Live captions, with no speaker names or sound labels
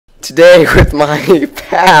today with my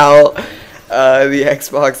pal, the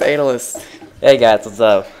Xbox analyst. Hey guys, what's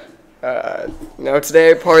up?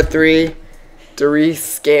 Today, part 3,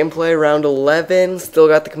 Riese gameplay, round 11. Still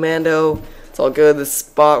got the commando. It's all good. The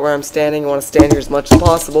spot where I'm standing, I want to stand here as much as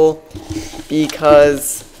possible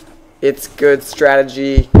because it's good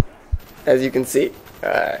strategy, as you can see.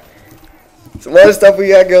 Some other stuff we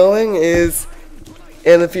got going is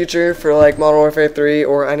in the future for like Modern Warfare 3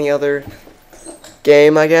 or any other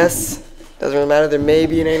game, I guess. Doesn't really matter. There may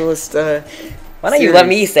be an analyst. Why don't you let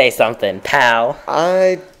me say something, pal?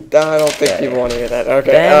 I don't think people want to hear that.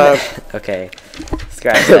 Okay. Okay.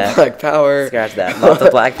 Scratch that. Black power. Scratch that. Lots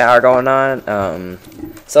of black power going on.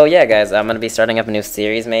 So yeah, guys, I'm gonna be starting up a new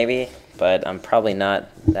series maybe, but I'm probably not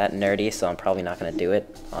that nerdy, so I'm probably not gonna do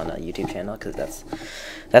it on a YouTube channel because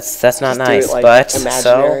that's not nice. Do it, like, but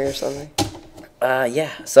imaginary or something. Yeah.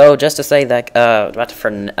 So just to say that about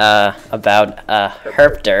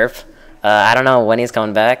HerpDerp. I don't know when he's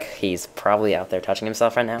coming back. He's probably out there touching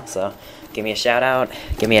himself right now. So give me a shout out.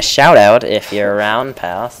 Give me a shout out if you're around,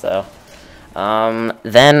 pal. So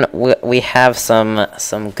then we have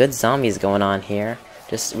some good zombies going on here.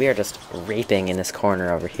 We are just raping in this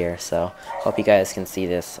corner over here. So hope you guys can see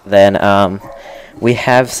this. Then we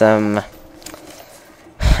have some.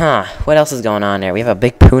 What else is going on there? We have a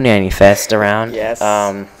big Punani fest around. Yes.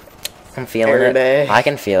 I'm feeling it. I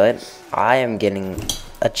can feel it. I am getting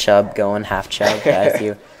a chub going, half chub, as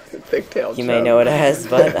you may know it as,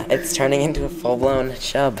 but it's turning into a full-blown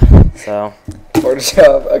chub. So quarter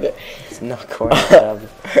chub. Okay. It's not quarter chub.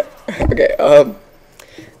 Okay.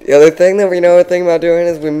 The other thing that we know a thing about doing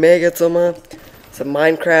is we may get some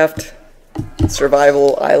Minecraft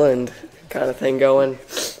survival island kind of thing going.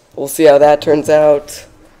 We'll see how that turns out.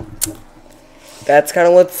 That's kind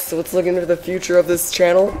of what's looking into the future of this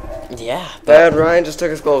channel. Yeah. Bad Ryan just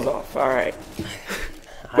took his clothes off. All right.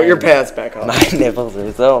 Put your pants back on. My nipples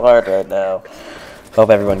are so hard right now. Hope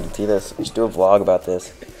everyone can see this. We should do a vlog about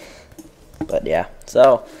this. But yeah.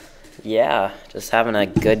 So, yeah. Just having a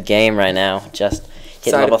good game right now. Just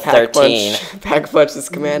hitting level 13. Pack punch this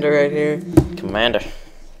commander right here. Commander.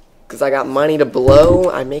 Because I got money to blow,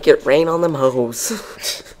 I make it rain on them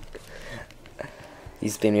hoes. You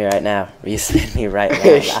spin me right now. You spin me right now.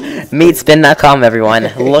 Meatspin.com, everyone.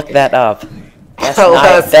 Look that up. Best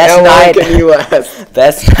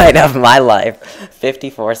night of my life.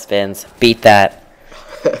 54 spins. Beat that.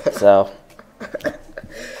 So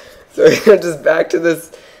you're just back to this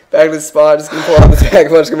spot. Just gonna pull out this Pack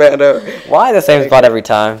Punch Commando. Why the same spot every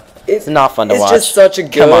time? It's not fun to watch. It's just such a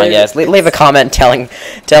good. Come on, guys. Leave a comment telling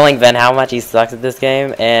Ben how much he sucks at this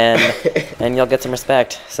game, and you'll get some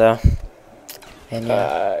respect. So. And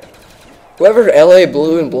yeah. Whoever LA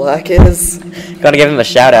Blue and Black is, gotta give him a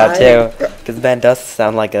shout out too, because Ben does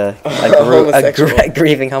sound like a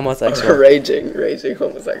grieving homosexual. Raging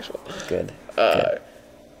homosexual. Good. Yeah,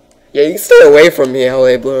 you can stay away from me,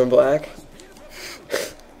 LA Blue and Black.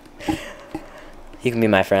 You can be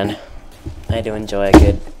my friend. I do enjoy a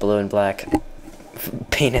good blue and black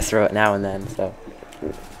penis now and then. So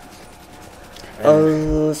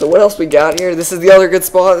what else we got here? This is the other good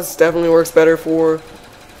spot. This definitely works better for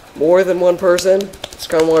more than one person. Just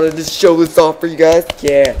kind of wanted to show this off for you guys.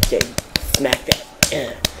 Yeah, smack that.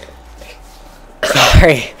 Yeah.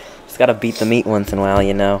 Sorry, just gotta beat the meat once in a while,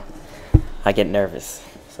 you know. I get nervous.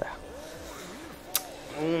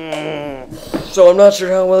 So I'm not sure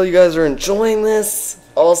how well you guys are enjoying this.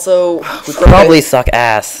 Also, we probably suck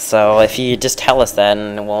ass. So if you just tell us that,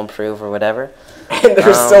 and we'll improve or whatever. And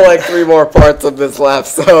there's still like 3 more parts of this left,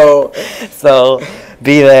 so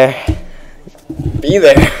be there. Be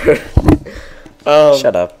there.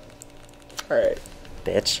 Shut up. Alright.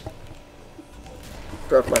 Bitch.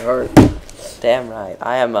 Broke my heart. Damn right.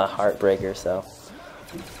 I am a heartbreaker, so.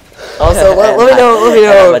 Also, let me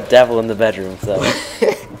know. I'm a devil in the bedroom, so.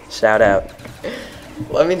 Shout out.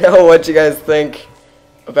 Let me know what you guys think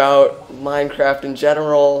about Minecraft in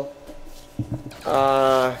general.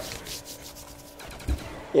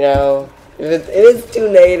 You know, if it is too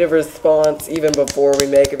negative response even before we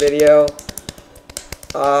make a video.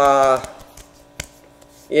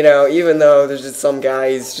 You know, even though there's just some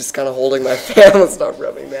guy who's just kind of holding my family, stop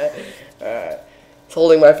rubbing that. It's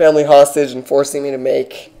holding my family hostage and forcing me to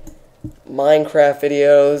make Minecraft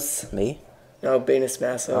videos. Me? No, Venus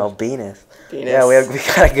Masso. Oh, Venus. Yeah, we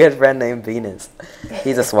got a good friend named Venus.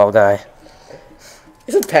 He's a swell guy.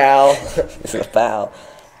 He's a pal. He's a pal.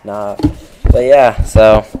 Nah. But yeah,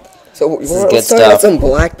 so this is good stuff. Some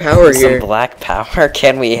black power here. Some black power.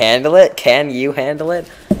 Can we handle it? Can you handle it?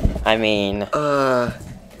 I mean, black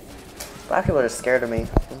people are scared of me.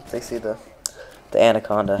 They see the The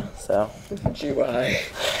anaconda. So. GY.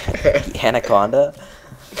 The anaconda.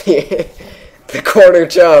 The corner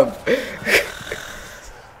chub.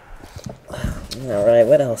 All right.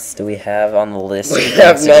 What else do we have on the list? We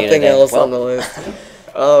have nothing else on the list.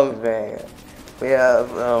 We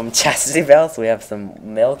have chastity belts. We have some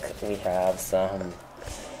milk. We have some.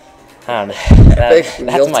 I don't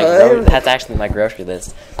know. That's actually my grocery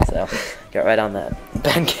list. So get right on that.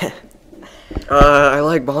 Ben, I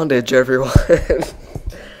like bondage, everyone.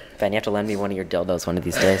 Ben, you have to lend me one of your dildos one of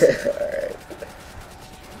these days. Alright.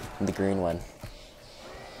 The green one.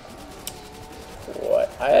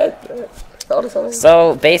 What? I had thought of something.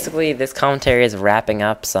 So basically, this commentary is wrapping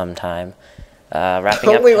up sometime.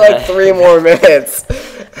 Only like 3 more minutes.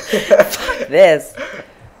 Fuck this.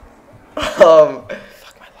 Fuck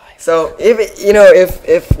my life. So if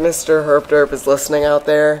Mr. HerpDerp is listening out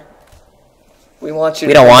there, we want you.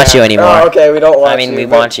 We don't want you anymore. Oh, okay, we don't want you. I mean, we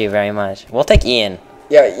want you very much. We'll take Ian.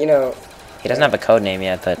 Yeah, He doesn't have a code name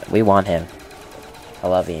yet, but we want him. I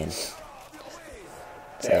love Ian. So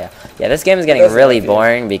yeah, this game is getting really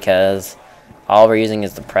boring because all we're using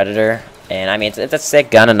is the Predator, and I mean it's a sick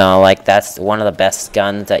gun and all. Like that's one of the best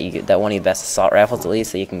guns that one of the best assault rifles at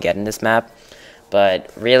least that you can get in this map.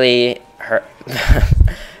 But really,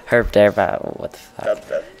 HerpDerp, what the fuck?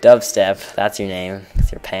 Dubstep, that's your name.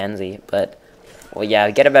 It's your pansy. But well, yeah,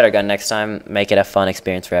 get a better gun next time. Make it a fun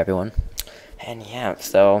experience for everyone. And yeah,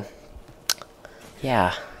 so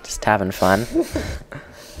yeah, just having fun.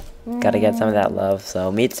 Gotta get some of that love.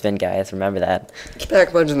 So meat spin, guys. Remember that.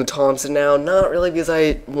 Back punching the Thompson now. Not really because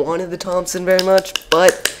I wanted the Thompson very much,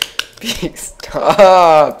 but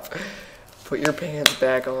stop. Put your pants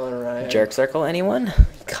back on, Ryan. Jerk circle, anyone?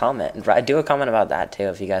 Comment. Do a comment about that too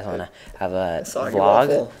if you guys want to have a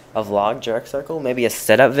vlog jerk circle. Maybe a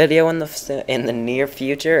sit-up video in the near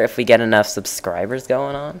future if we get enough subscribers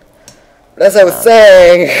going on. As I was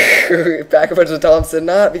saying, back a bunch of Thompson,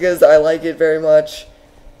 not because I like it very much,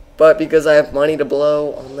 but because I have money to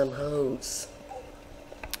blow on them hoes.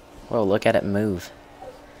 Whoa, look at it move.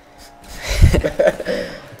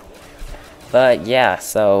 But yeah,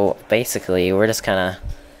 so basically we're just kind of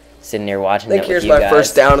sitting here watching it with you guys. I think here's my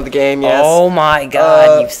first down of the game, yes. Oh my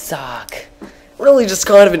god, you suck. Really just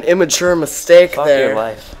kind of an immature mistake Fuck there. Your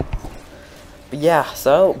life. But yeah,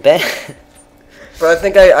 so Ben. But I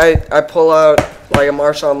think I pull out like a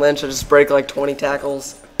Marshawn Lynch. I just break like 20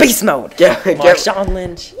 tackles. Beast mode. Marshawn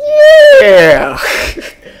Lynch. Yeah.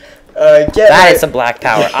 That is some black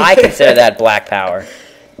power. I consider that black power.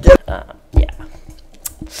 Yeah.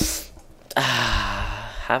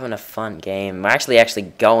 Having a fun game. We're actually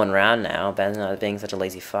going around now. Ben's not being such a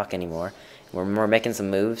lazy fuck anymore. We're making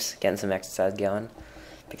some moves, getting some exercise going.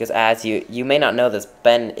 Because as you may not know this,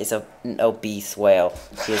 Ben is an obese whale.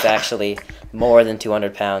 He is actually more than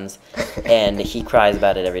 200 pounds, and he cries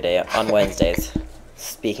about it every day on Wednesdays.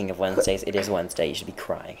 Speaking of Wednesdays, it is Wednesday. You should be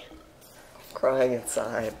crying. Crying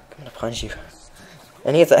inside. I'm gonna punch you.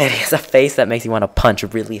 And he has a face that makes you want to punch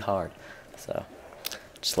really hard. So,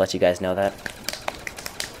 just to let you guys know that.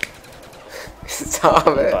 Stop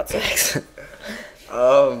it. Butt sex.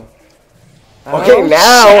 Okay,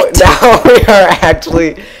 now we are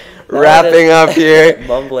actually wrapping up here.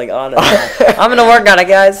 Mumbling on it. I'm gonna work on it,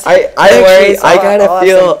 guys. I kind of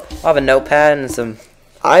feel. I'll have a notepad and some.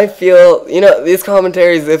 I feel, these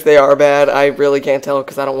commentaries, if they are bad, I really can't tell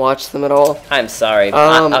because I don't watch them at all. I'm sorry.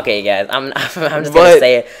 Okay, guys, I'm just gonna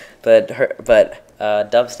say it, but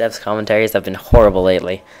Dubstep's commentaries have been horrible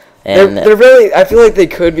lately. And they're really, I feel like they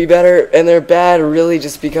could be better, and they're bad really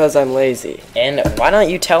just because I'm lazy. And why don't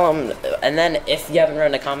you tell them, and then if you haven't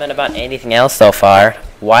written a comment about anything else so far,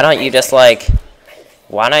 why don't you just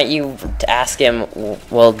why don't you ask him,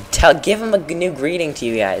 well, give him a new greeting to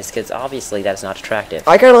you guys, because obviously that's not attractive.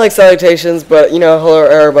 I kind of like salutations, but, hello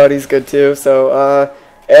everybody's good too, so,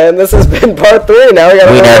 and this has been part 3, now we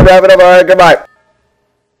gotta wrap it up, alright, goodbye.